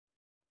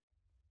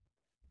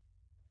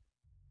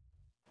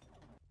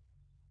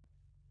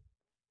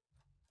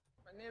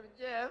I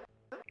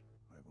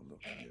will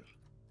look for you.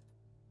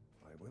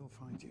 I will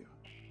find you.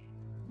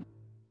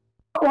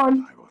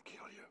 One. I will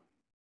kill you.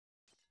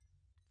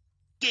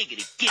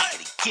 Giggity,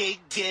 giggity,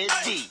 giggity,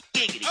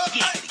 giggity,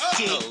 giggity,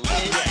 giggity,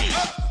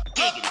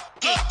 giggity,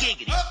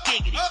 giggity,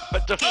 giggity,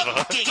 What the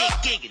fuck? giggity,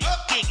 giggity,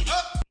 giggity.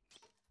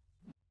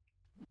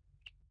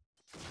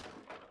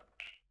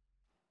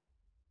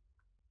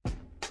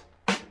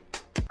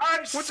 I'm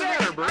What's the sick!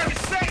 matter, bro? I'm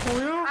sick! Oh,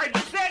 yeah? I'm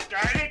sick,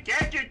 darn it!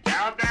 Can't you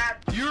tell that?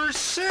 You're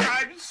sick!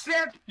 I'm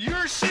sick!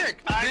 You're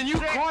sick! I'm Then you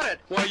sick. caught it!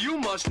 Why, you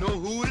must know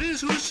who it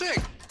is who's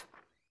sick!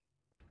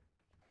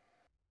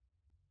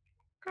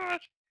 God.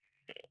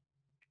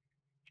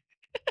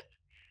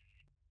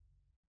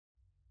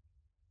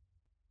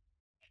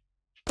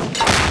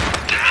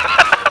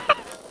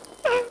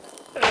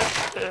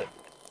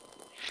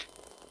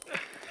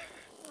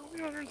 How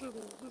many others are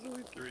there? There's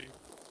only 3.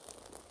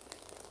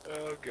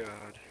 Oh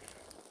god.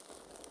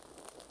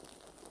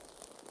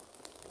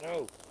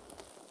 No.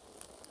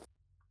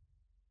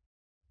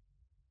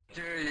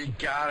 Dude, you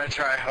gotta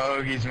try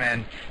hoagies,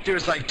 man. Dude,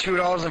 it's like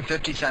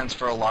 $2.50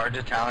 for a large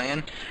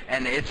Italian,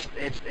 and it's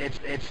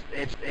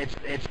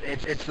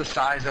the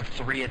size of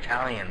 3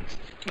 Italians.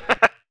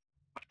 What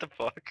the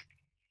fuck?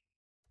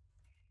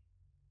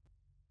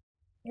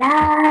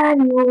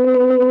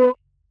 Lalo.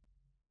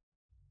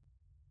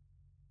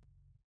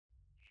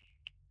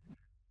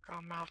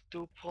 Come out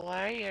to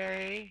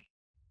play.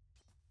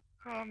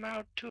 Come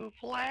out to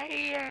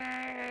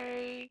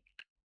play.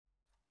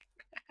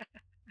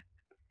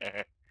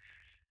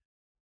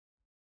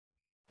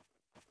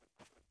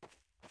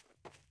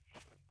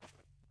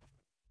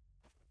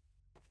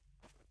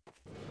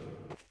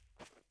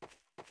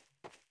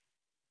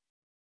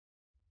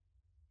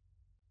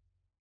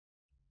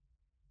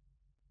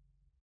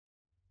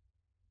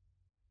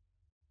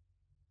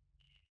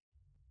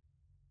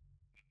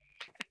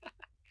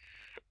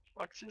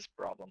 What's his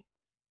problem?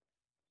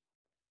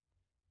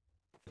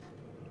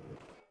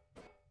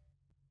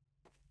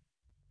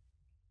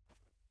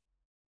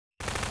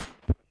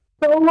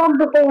 So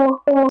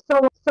wonderful.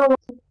 So.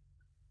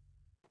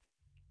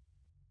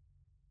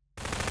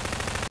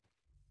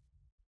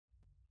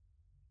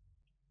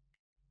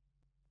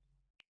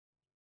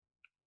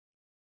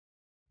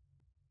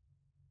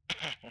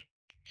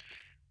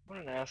 What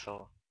an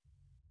asshole.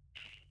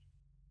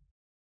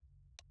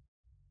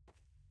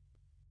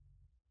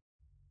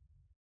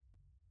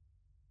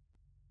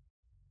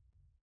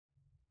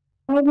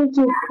 Where did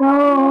you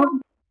go?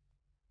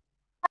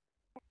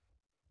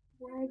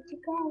 Where'd you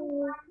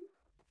go?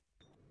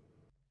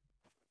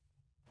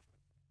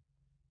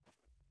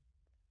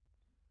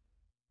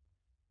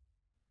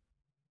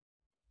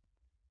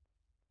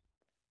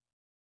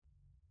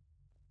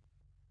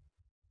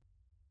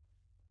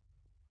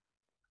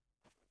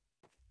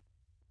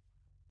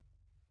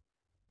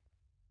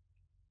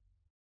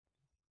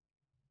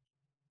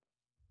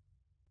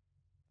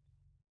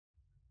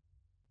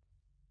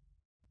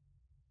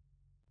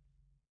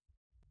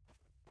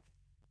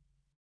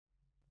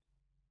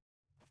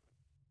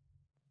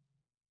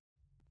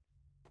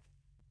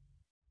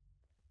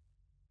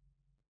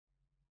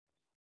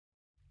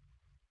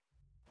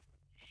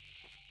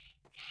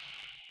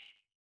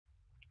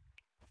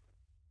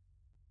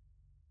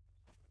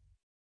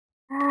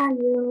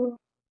 Hello.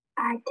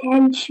 I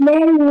can smell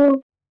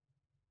you.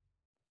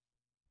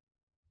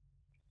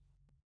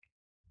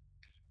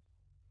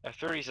 At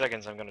 30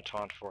 seconds, I'm gonna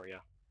taunt for you.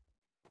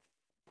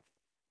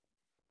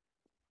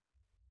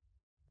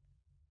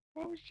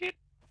 Oh shit.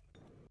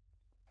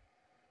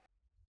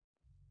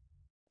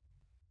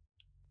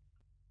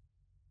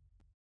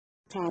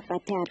 Tappa,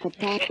 tappa,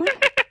 tappa.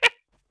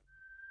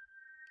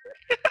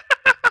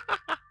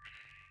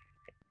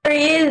 There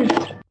he is.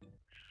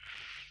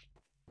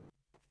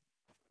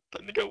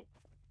 Time to go.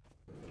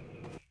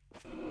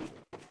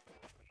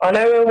 I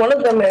know where one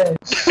of them is.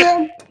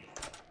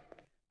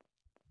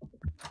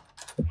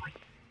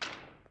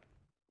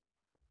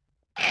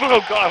 Oh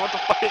god, what the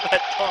fuck is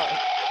that taunt?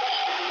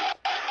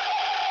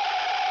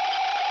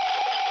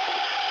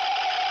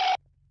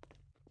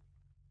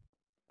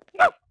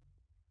 No!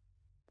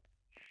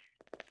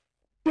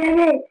 Damn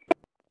it.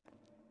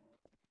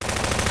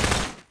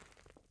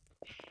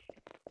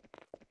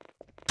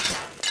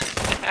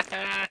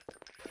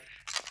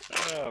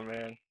 Oh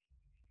man.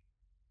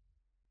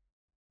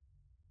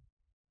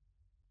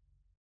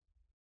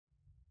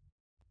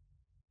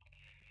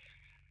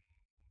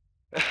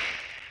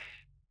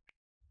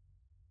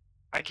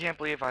 I can't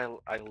believe I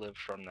lived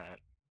from that.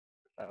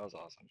 That was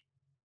awesome.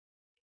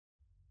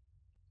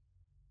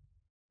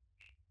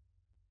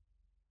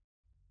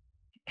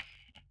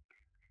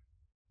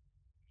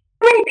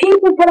 So many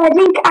people, but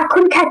I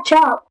couldn't catch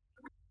up.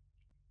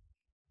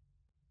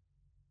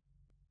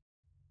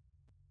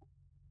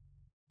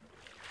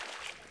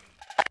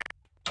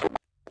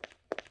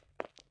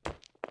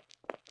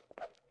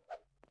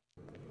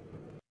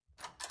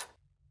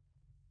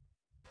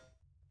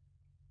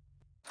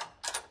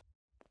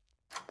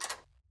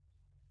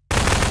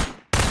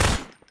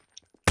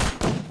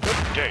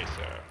 Good day,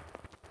 sir.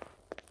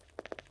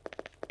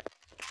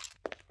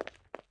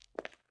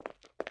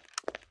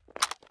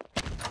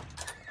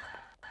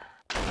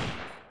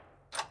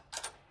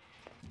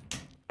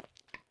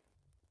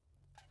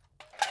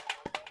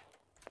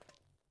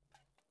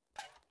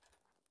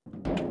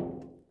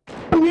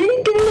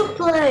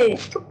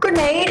 place. Stop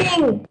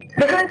grenading.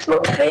 It's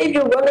not fair,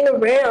 you're running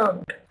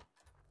around.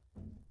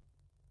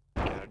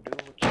 Gotta do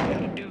what you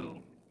gotta do.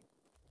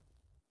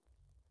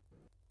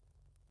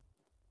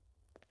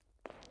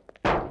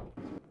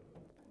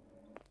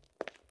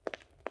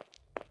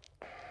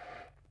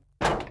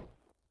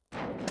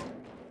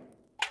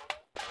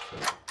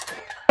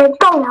 Let's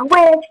go now,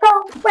 let's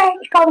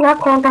go now,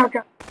 calm down.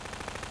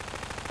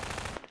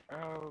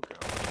 Oh god.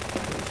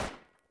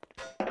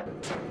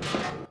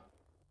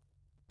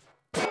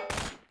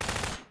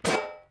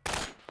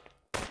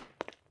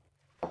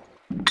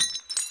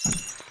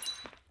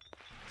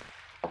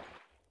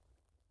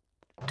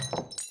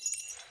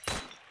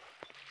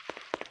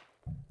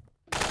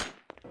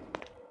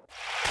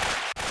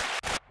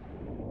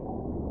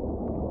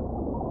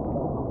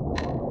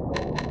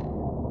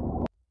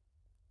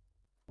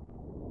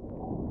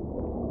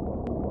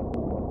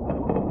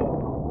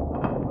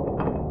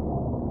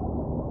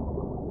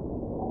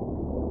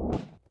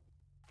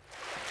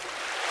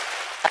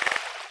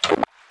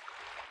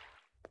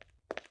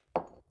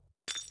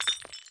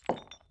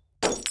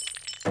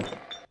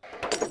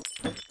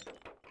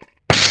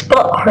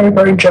 Stop,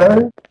 Hobo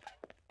Joe.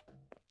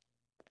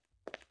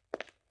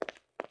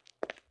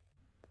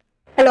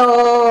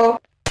 Hello.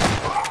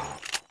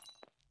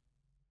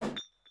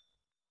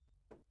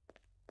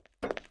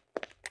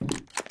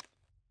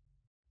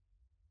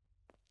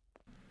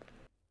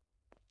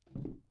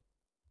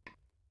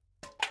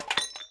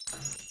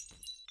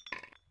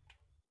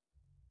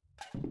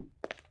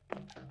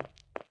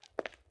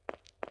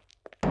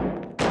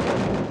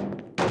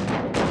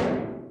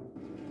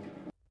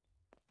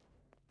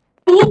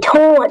 He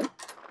torn.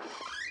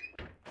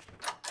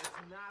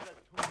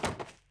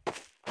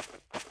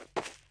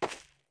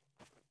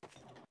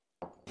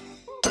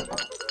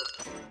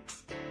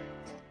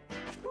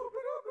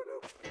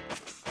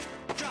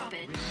 Drop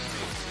it.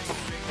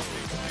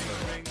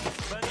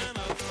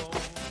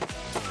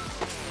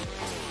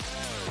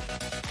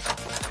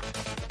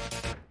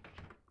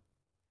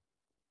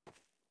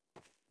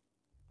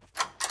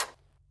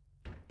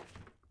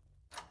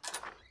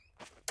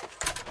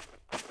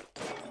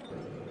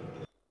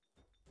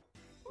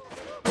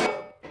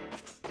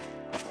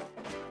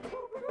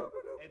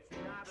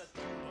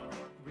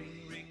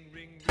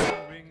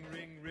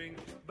 Ring,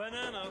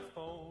 banana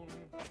phone.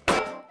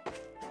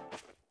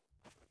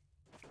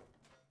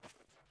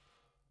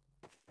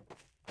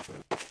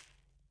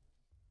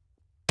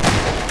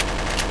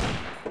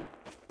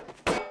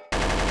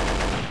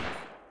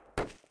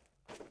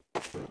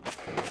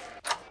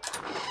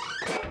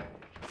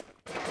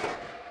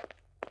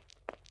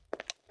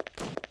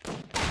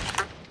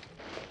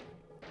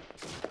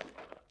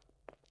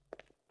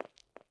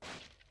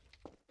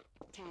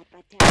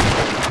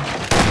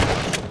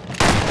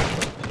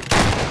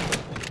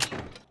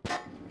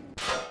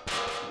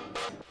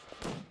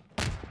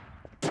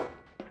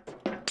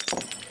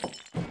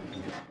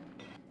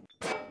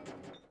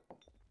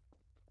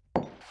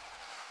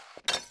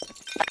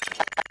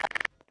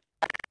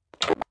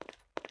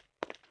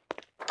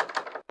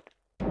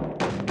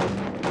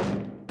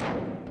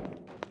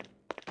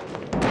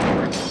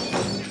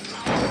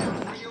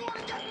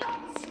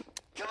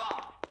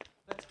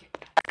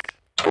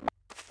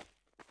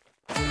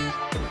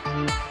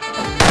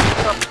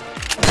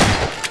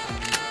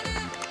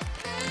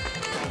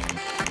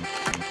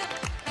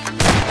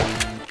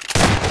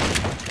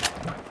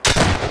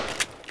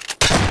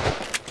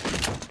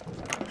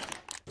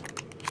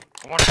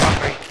 I want a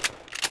coffee.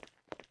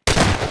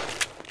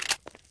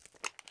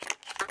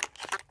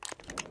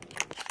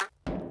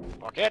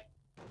 Walk it.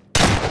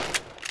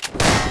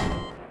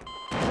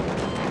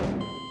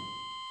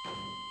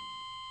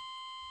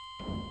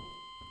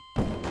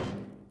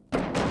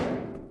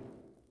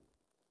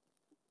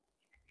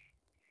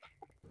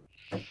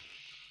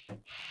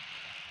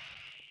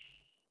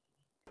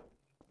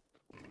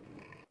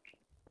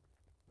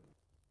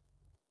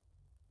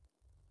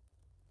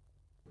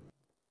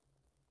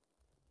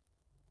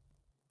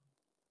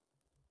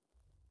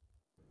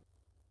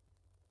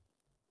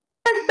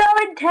 It's so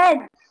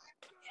intense.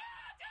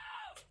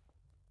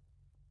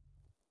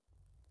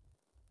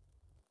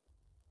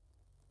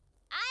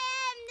 I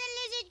am the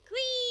Lizard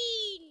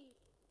Queen!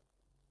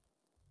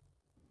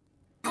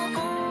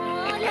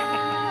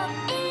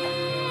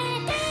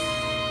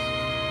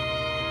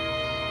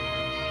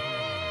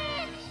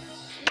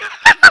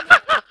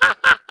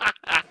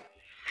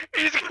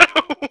 He's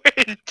gonna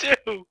win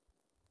too.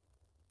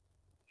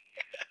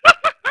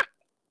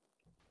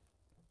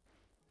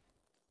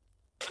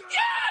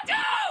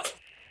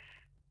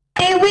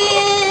 They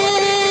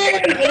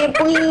win! They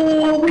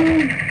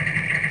win!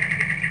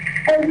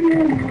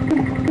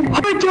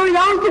 Oh, Joey,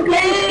 that was the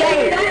best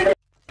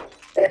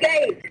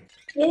game!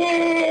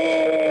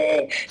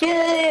 Yay!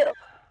 Yay!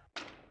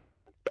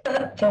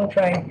 Don't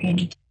try,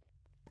 Peter.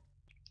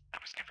 I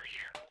was never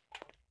here.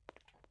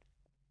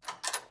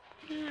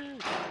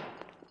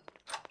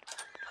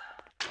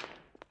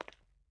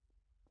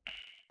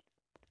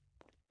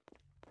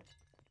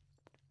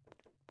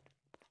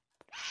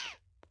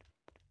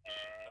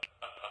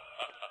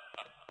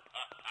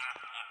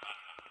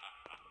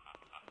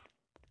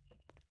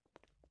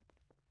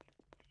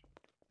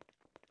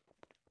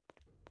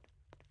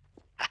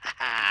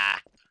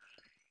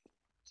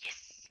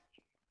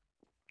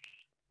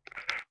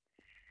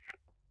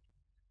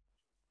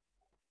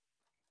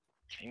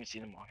 Can you even see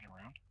them walking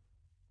around?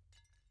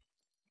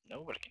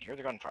 No, but I can hear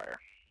the gunfire.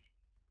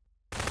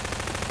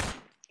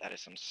 That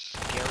is some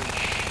scary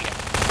shit.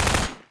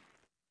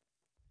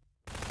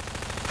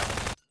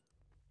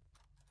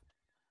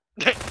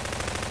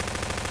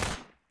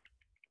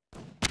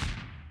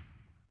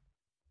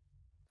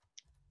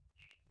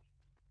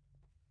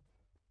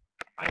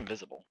 I'm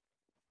invisible.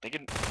 They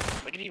can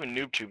even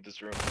noob tube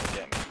this room and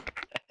get me.